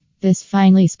This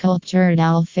finely sculptured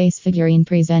owl face figurine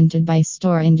presented by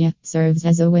Store India serves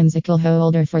as a whimsical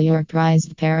holder for your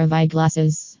prized pair of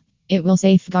eyeglasses. It will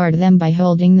safeguard them by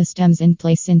holding the stems in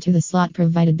place into the slot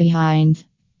provided behind.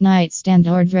 Nightstand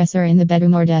or dresser in the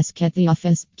bedroom or desk at the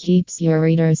office keeps your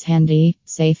readers handy,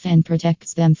 safe, and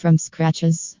protects them from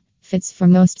scratches. Fits for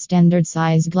most standard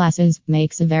size glasses,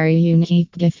 makes a very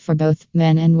unique gift for both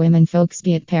men and women folks,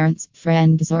 be it parents,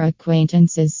 friends, or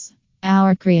acquaintances.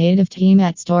 Our creative team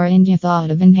at Store India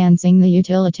thought of enhancing the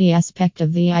utility aspect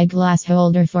of the eyeglass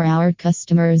holder for our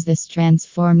customers. This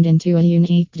transformed into a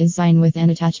unique design with an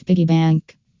attached piggy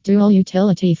bank. Dual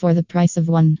utility for the price of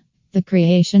one. The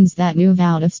creations that move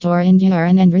out of Store India are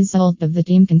an end result of the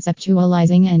team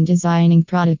conceptualizing and designing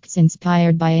products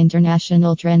inspired by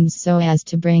international trends so as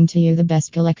to bring to you the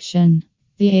best collection.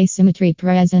 The asymmetry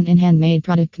present in handmade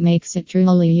product makes it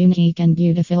truly unique and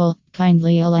beautiful.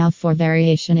 Kindly allow for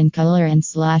variation in color and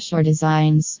 / or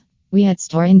designs. We at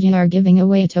Store India are giving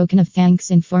away a token of thanks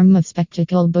in form of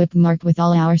spectacle bookmark with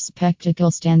all our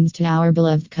spectacle stands to our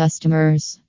beloved customers.